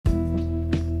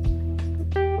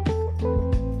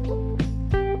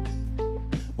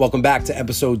Welcome back to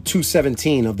episode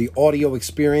 217 of the audio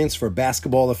experience for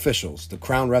basketball officials, the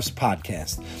Crown Refs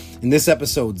podcast. In this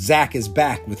episode, Zack is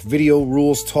back with Video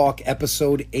Rules Talk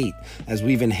episode 8, as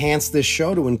we've enhanced this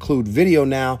show to include video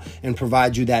now and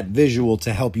provide you that visual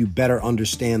to help you better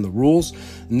understand the rules.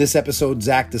 In this episode,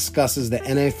 Zack discusses the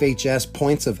NFHS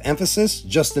points of emphasis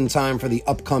just in time for the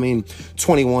upcoming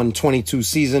 21-22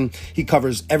 season. He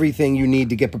covers everything you need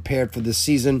to get prepared for this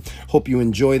season. Hope you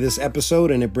enjoy this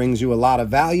episode and it brings you a lot of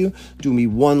value. Do me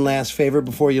one last favor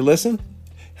before you listen.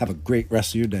 Have a great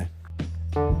rest of your day.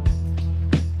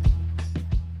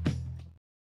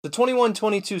 The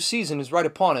 21-22 season is right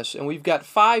upon us, and we've got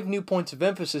 5 new points of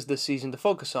emphasis this season to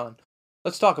focus on.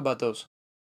 Let's talk about those.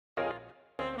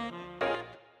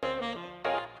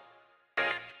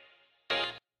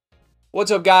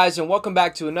 What's up, guys, and welcome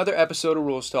back to another episode of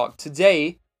Rules Talk.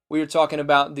 Today, we are talking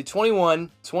about the 21-22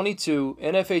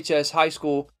 NFHS high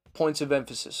school points of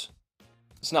emphasis.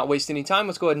 Let's not waste any time.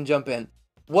 Let's go ahead and jump in.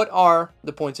 What are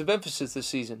the points of emphasis this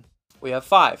season? We have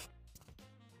 5.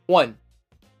 1.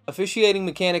 Officiating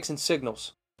mechanics and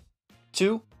signals.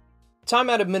 2.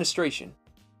 Timeout administration.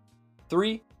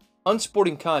 3.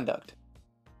 Unsporting conduct.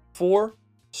 4.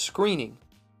 Screening.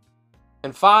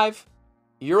 And 5.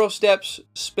 Euro steps,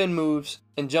 spin moves,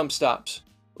 and jump stops.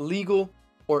 Legal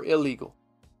or illegal.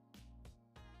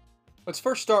 Let's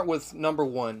first start with number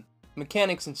 1.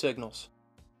 Mechanics and signals.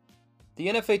 The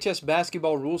NFHS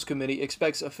Basketball Rules Committee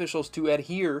expects officials to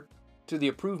adhere to the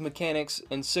approved mechanics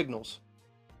and signals.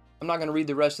 I'm not going to read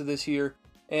the rest of this here,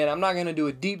 and I'm not going to do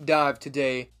a deep dive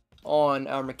today on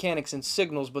our mechanics and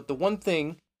signals, but the one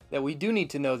thing that we do need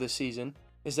to know this season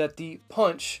is that the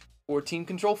punch or team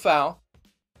control foul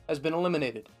has been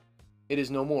eliminated. It is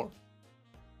no more.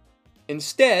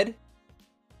 Instead,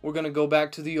 we're going to go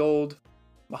back to the old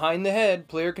behind the head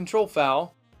player control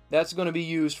foul. That's going to be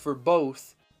used for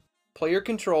both player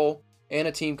control and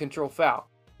a team control foul.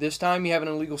 This time you have an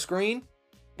illegal screen,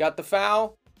 got the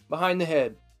foul, behind the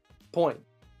head. Point.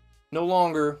 No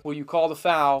longer will you call the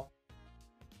foul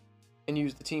and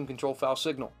use the team control foul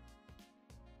signal.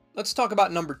 Let's talk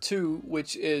about number 2,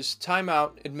 which is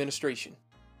timeout administration.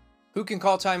 Who can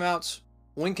call timeouts?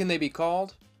 When can they be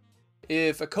called?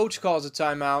 If a coach calls a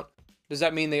timeout, does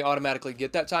that mean they automatically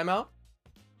get that timeout?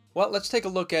 Well, let's take a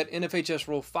look at NFHS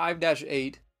Rule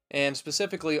 5-8 and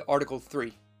specifically Article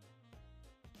 3.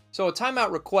 So a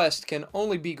timeout request can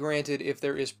only be granted if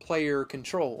there is player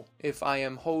control, if I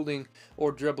am holding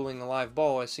or dribbling a live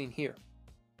ball as seen here.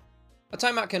 A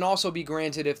timeout can also be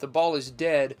granted if the ball is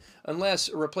dead unless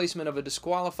a replacement of a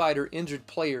disqualified or injured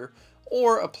player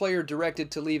or a player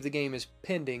directed to leave the game is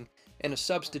pending and a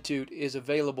substitute is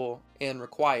available and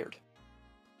required.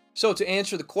 So to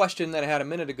answer the question that I had a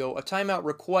minute ago, a timeout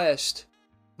request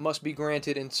must be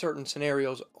granted in certain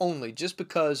scenarios only. Just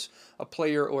because a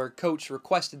player or a coach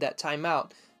requested that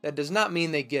timeout, that does not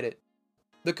mean they get it.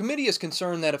 The committee is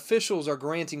concerned that officials are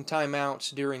granting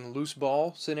timeouts during loose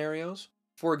ball scenarios.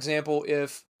 For example,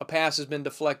 if a pass has been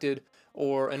deflected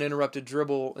or an interrupted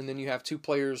dribble and then you have 2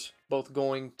 players both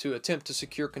going to attempt to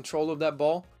secure control of that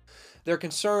ball, they're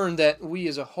concerned that we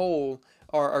as a whole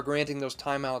are granting those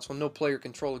timeouts when no player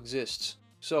control exists.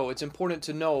 So it's important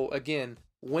to know, again,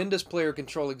 when does player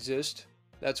control exist?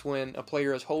 That's when a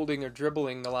player is holding or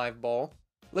dribbling the live ball.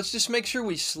 Let's just make sure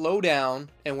we slow down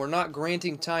and we're not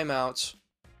granting timeouts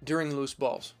during loose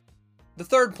balls. The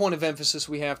third point of emphasis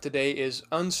we have today is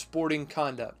unsporting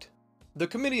conduct. The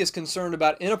committee is concerned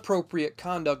about inappropriate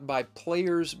conduct by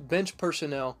players, bench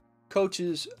personnel,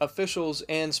 coaches, officials,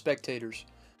 and spectators.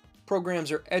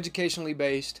 Programs are educationally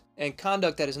based, and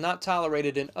conduct that is not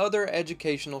tolerated in other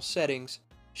educational settings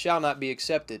shall not be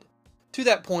accepted. To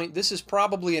that point, this is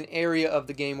probably an area of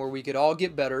the game where we could all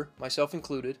get better, myself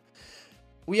included.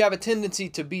 We have a tendency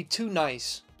to be too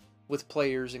nice with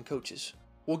players and coaches.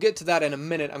 We'll get to that in a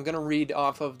minute. I'm going to read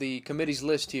off of the committee's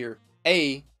list here.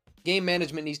 A, game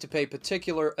management needs to pay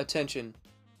particular attention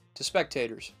to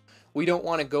spectators. We don't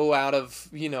want to go out of,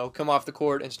 come off the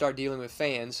court and start dealing with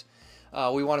fans.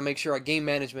 We want to make sure our game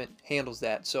management handles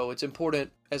that. So it's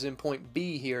important, as in point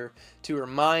B here, to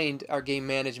remind our game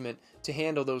management to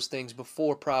handle those things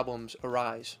before problems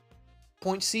arise.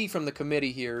 Point C from the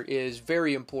committee here is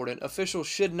very important. Officials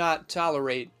should not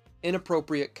tolerate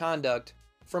inappropriate conduct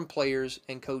from players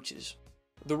and coaches.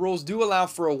 The rules do allow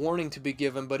for a warning to be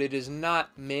given, but it is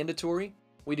not mandatory.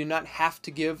 We do not have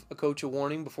to give a coach a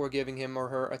warning before giving him or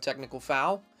her a technical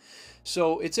foul.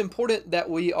 So it's important that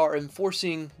we are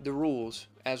enforcing the rules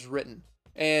as written.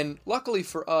 And luckily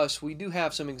for us, we do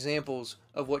have some examples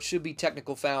of what should be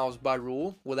technical fouls by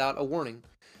rule without a warning.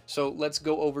 So let's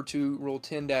go over to Rule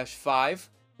 10-5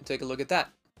 and take a look at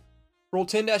that. Rule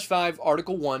 10-5,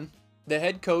 Article 1, the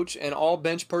head coach and all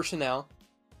bench personnel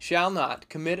shall not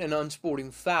commit an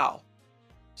unsporting foul.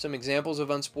 Some examples of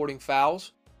unsporting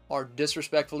fouls are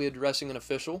disrespectfully addressing an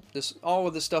official. All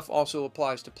of this stuff also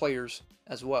applies to players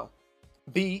as well.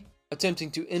 B, attempting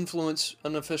to influence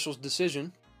an official's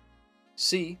decision.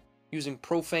 C, using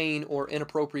profane or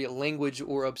inappropriate language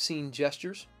or obscene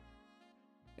gestures.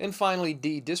 And finally,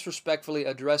 D, disrespectfully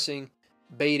addressing,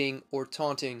 baiting, or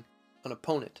taunting an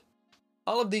opponent.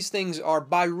 All of these things are,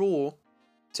 by rule,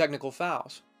 technical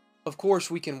fouls. Of course,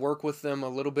 we can work with them a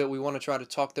little bit. We want to try to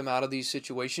talk them out of these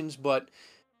situations, but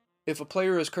if a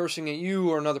player is cursing at you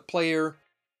or another player,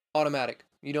 automatic.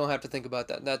 You don't have to think about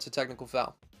that. That's a technical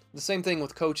foul. The same thing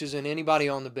with coaches and anybody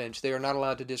on the bench. They are not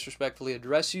allowed to disrespectfully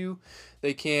address you.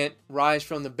 They can't rise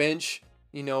from the bench,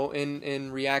 in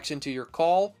reaction to your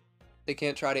call. They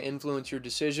can't try to influence your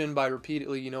decision by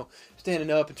repeatedly,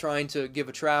 standing up and trying to give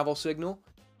a travel signal.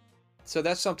 So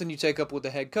that's something you take up with the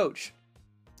head coach.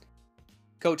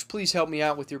 Coach, please help me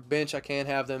out with your bench. I can't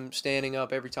have them standing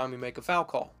up every time we make a foul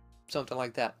call. Something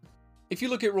like that. If you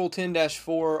look at Rule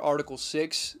 10-4, Article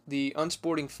 6, the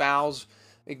unsporting fouls,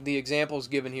 the examples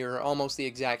given here are almost the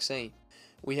exact same.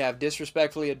 We have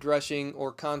disrespectfully addressing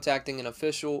or contacting an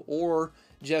official or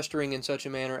gesturing in such a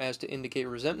manner as to indicate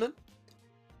resentment.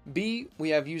 B, we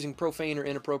have using profane or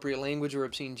inappropriate language or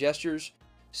obscene gestures.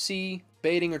 C,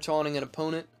 baiting or taunting an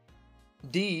opponent.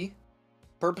 D,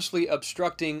 purposely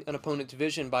obstructing an opponent's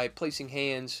vision by placing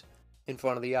hands in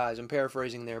front of the eyes. I'm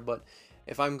paraphrasing there, but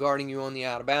if I'm guarding you on the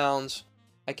out of bounds,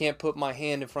 I can't put my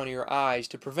hand in front of your eyes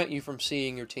to prevent you from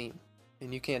seeing your team.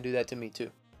 And you can't do that to me too.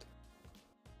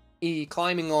 E,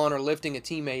 climbing on or lifting a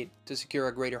teammate to secure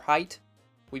a greater height.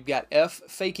 We've got F,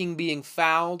 faking being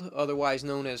fouled, otherwise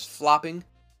known as flopping.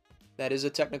 That is a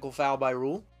technical foul by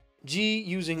rule. G,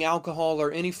 using alcohol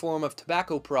or any form of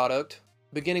tobacco product,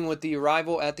 beginning with the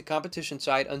arrival at the competition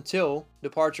site until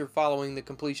departure following the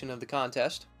completion of the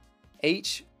contest.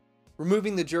 H,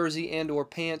 removing the jersey and or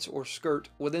pants or skirt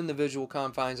within the visual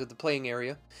confines of the playing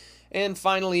area. And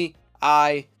finally,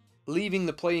 I, leaving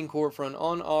the playing court for an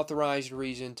unauthorized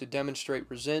reason to demonstrate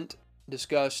resent,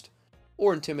 disgust,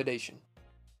 or intimidation.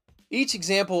 Each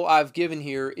example I've given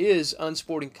here is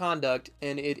unsporting conduct,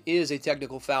 and it is a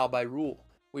technical foul by rule.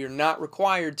 We are not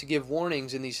required to give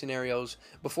warnings in these scenarios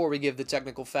before we give the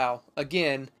technical foul.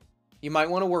 Again, you might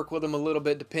want to work with them a little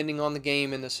bit depending on the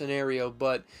game and the scenario,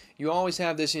 but you always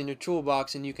have this in your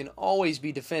toolbox, and you can always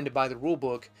be defended by the rule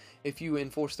book if you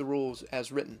enforce the rules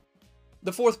as written.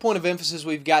 The fourth point of emphasis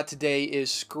we've got today is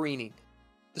screening.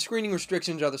 The screening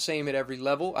restrictions are the same at every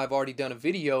level. I've already done a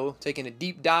video taking a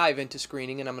deep dive into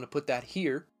screening, and I'm going to put that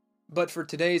here. But for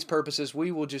today's purposes,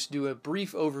 we will just do a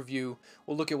brief overview.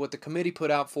 We'll look at what the committee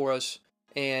put out for us,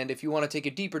 and if you want to take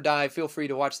a deeper dive, feel free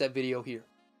to watch that video here.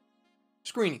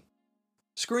 Screening.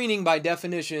 Screening, by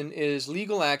definition, is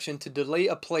legal action to delay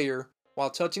a player while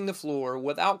touching the floor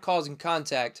without causing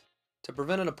contact to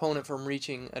prevent an opponent from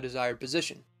reaching a desired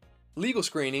position. Legal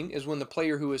screening is when the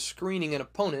player who is screening an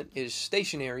opponent is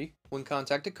stationary when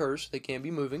contact occurs. They can't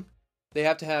be moving. They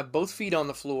have to have both feet on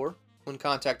the floor when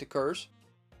contact occurs.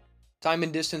 Time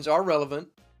and distance are relevant.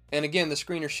 And again, the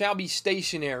screener shall be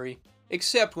stationary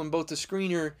except when both the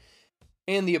screener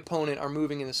and the opponent are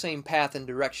moving in the same path and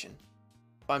direction.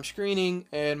 If I'm screening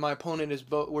and my opponent is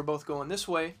we're both going this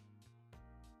way,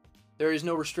 there is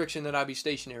no restriction that I be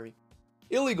stationary.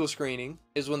 Illegal screening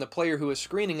is when the player who is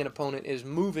screening an opponent is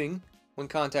moving when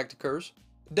contact occurs,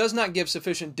 does not give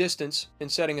sufficient distance in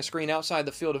setting a screen outside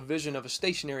the field of vision of a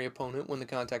stationary opponent when the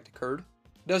contact occurred,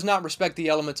 does not respect the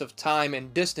elements of time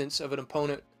and distance of an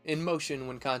opponent in motion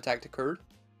when contact occurred.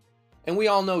 And we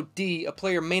all know D, a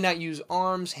player may not use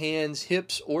arms, hands,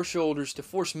 hips, or shoulders to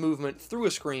force movement through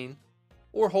a screen,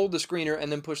 or hold the screener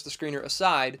and then push the screener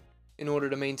aside in order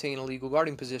to maintain a legal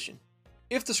guarding position.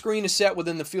 If the screen is set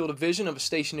within the field of vision of a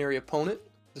stationary opponent,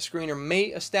 the screener may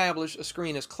establish a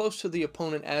screen as close to the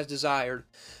opponent as desired,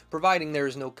 providing there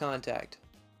is no contact.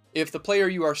 If the player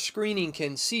you are screening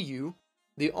can see you,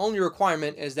 the only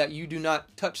requirement is that you do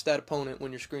not touch that opponent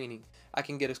when you're screening. I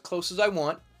can get as close as I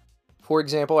want. For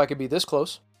example, I could be this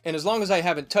close. And as long as I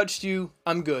haven't touched you,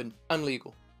 I'm good. I'm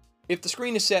legal. If the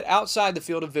screen is set outside the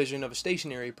field of vision of a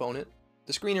stationary opponent,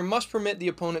 the screener must permit the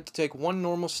opponent to take one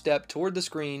normal step toward the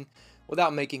screen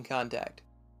without making contact.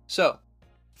 So,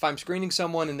 if I'm screening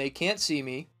someone and they can't see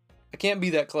me, I can't be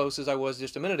that close as I was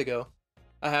just a minute ago.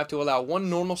 I have to allow one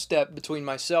normal step between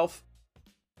myself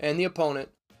and the opponent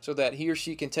so that he or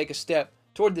she can take a step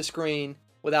toward the screen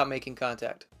without making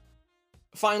contact.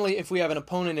 Finally, if we have an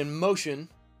opponent in motion,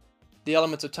 the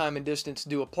elements of time and distance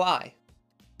do apply.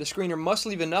 The screener must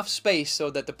leave enough space so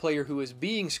that the player who is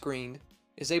being screened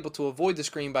is able to avoid the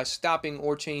screen by stopping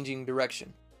or changing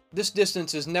direction. This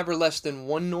distance is never less than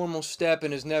 1 normal step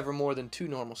and is never more than 2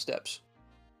 normal steps.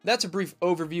 That's a brief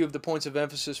overview of the points of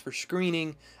emphasis for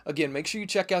screening. Again, make sure you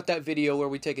check out that video where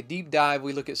we take a deep dive.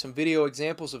 We look at some video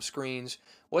examples of screens,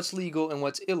 what's legal and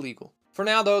what's illegal. For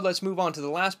now though, let's move on to the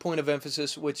last point of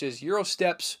emphasis, which is Euro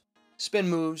steps, spin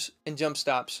moves, and jump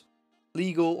stops,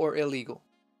 legal or illegal.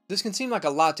 This can seem like a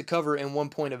lot to cover in one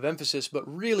point of emphasis, but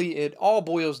really it all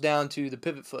boils down to the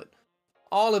pivot foot.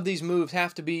 All of these moves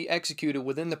have to be executed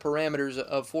within the parameters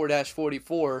of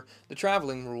 4-44, the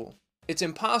traveling rule. It's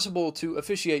impossible to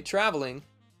officiate traveling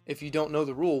if you don't know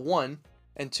the rule, 1,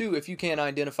 and 2, if you can't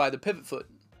identify the pivot foot.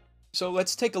 So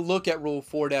let's take a look at Rule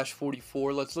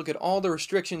 4-44. Let's look at all the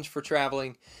restrictions for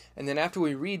traveling, and then after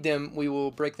we read them, we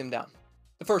will break them down.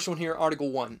 The first one here, Article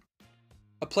 1.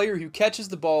 A player who catches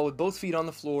the ball with both feet on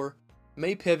the floor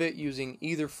may pivot using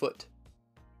either foot.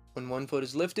 When one foot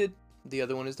is lifted, the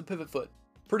other one is the pivot foot.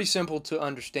 Pretty simple to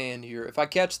understand here. If I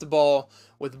catch the ball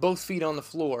with both feet on the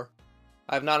floor,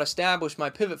 I have not established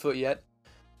my pivot foot yet.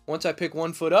 Once I pick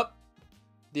one foot up,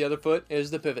 the other foot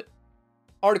is the pivot.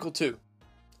 Article 2.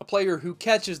 A player who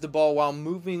catches the ball while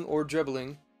moving or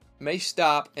dribbling may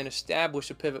stop and establish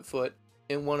a pivot foot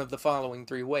in one of the following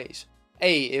 3 ways.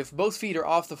 A. If both feet are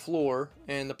off the floor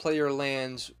and the player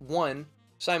lands 1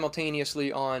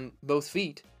 simultaneously on both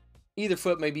feet, either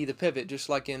foot may be the pivot, just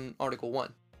like in Article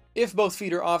 1. If both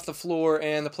feet are off the floor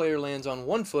and the player lands on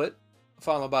one foot,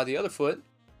 followed by the other foot,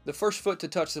 the first foot to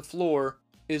touch the floor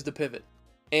is the pivot.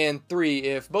 And 3,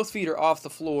 if both feet are off the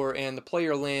floor and the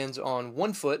player lands on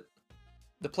one foot,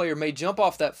 the player may jump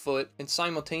off that foot and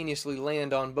simultaneously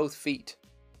land on both feet.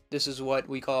 This is what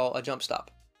we call a jump stop.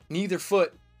 Neither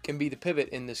foot can be the pivot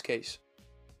in this case.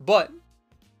 But,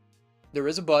 there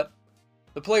is a but,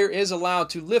 the player is allowed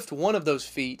to lift one of those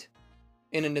feet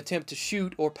in an attempt to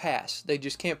shoot or pass. They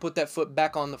just can't put that foot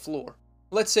back on the floor.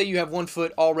 Let's say you have one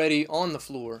foot already on the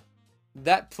floor.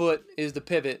 That foot is the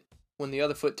pivot when the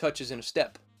other foot touches in a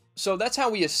step. So that's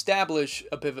how we establish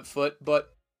a pivot foot,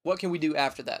 but what can we do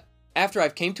after that? After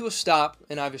I've came to a stop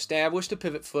and I've established a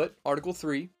pivot foot, Article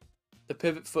 3, the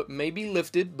pivot foot may be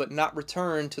lifted but not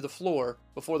returned to the floor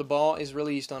before the ball is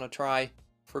released on a try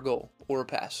for goal or a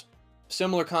pass.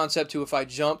 Similar concept to if I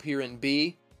jump here in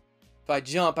B. If I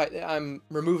jump, I'm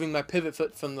removing my pivot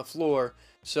foot from the floor,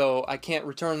 so I can't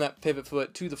return that pivot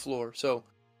foot to the floor. So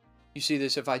you see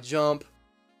this, if I jump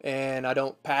and I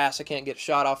don't pass, I can't get a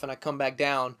shot off and I come back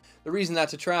down. The reason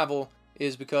that's a travel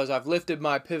is because I've lifted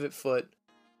my pivot foot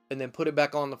and then put it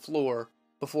back on the floor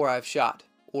before I've shot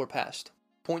or passed.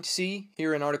 Point C,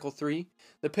 here in Article 3,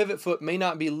 the pivot foot may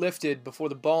not be lifted before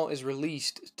the ball is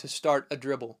released to start a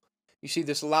dribble. You see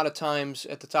this a lot of times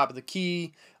at the top of the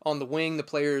key, on the wing, the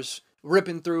player's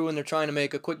ripping through and they're trying to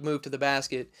make a quick move to the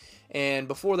basket. And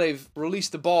before they've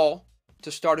released the ball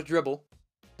to start a dribble,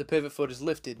 the pivot foot is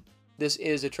lifted. This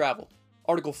is a travel.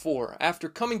 Article 4. After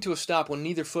coming to a stop when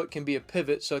neither foot can be a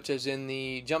pivot, such as in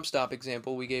the jump stop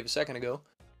example we gave a second ago,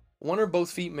 one or both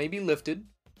feet may be lifted,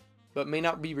 but may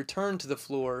not be returned to the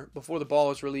floor before the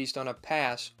ball is released on a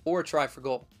pass or a try for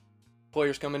goal.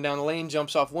 Players coming down the lane,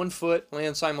 jumps off one foot,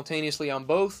 lands simultaneously on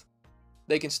both.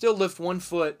 They can still lift one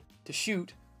foot to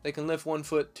shoot. They can lift one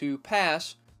foot to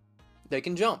pass. They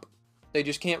can jump. They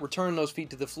just can't return those feet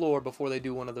to the floor before they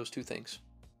do one of those 2 things.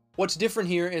 What's different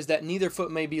here is that neither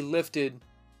foot may be lifted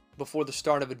before the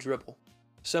start of a dribble.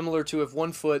 Similar to if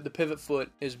one foot, the pivot foot,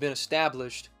 has been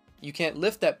established, you can't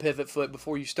lift that pivot foot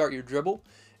before you start your dribble.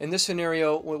 In this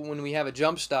scenario, when we have a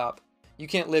jump stop, you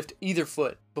can't lift either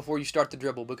foot before you start the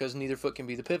dribble because neither foot can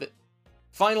be the pivot.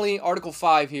 Finally, Article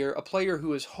 5 here, a player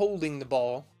who is holding the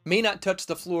ball may not touch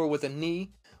the floor with a knee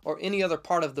or any other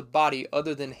part of the body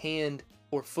other than hand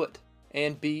or foot.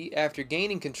 And B, after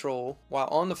gaining control while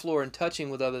on the floor and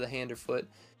touching with either the hand or foot,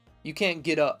 you can't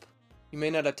get up. You may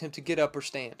not attempt to get up or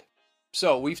stand.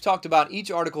 So we've talked about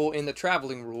each article in the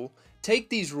traveling rule.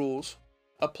 Take these rules,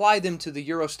 apply them to the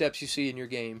Euro steps you see in your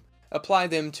game, apply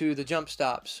them to the jump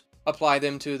stops, apply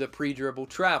them to the pre-dribble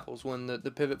travels when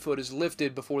the pivot foot is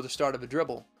lifted before the start of a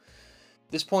dribble.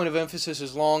 This point of emphasis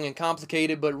is long and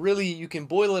complicated, but really you can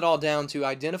boil it all down to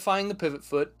identifying the pivot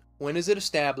foot, when is it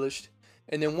established,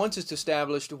 and then once it's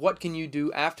established, what can you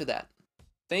do after that?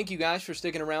 Thank you guys for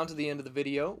sticking around to the end of the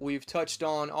video. We've touched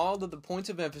on all of the points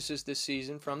of emphasis this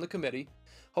season from the committee.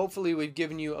 Hopefully we've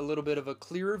given you a little bit of a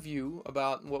clearer view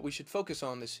about what we should focus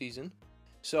on this season.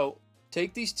 So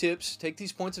take these tips, take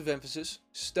these points of emphasis,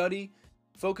 study,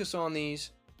 focus on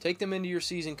these, take them into your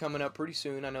season coming up pretty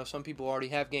soon. I know some people already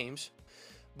have games.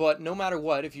 But no matter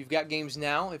what, if you've got games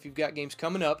now, if you've got games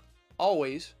coming up,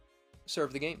 always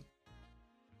serve the game.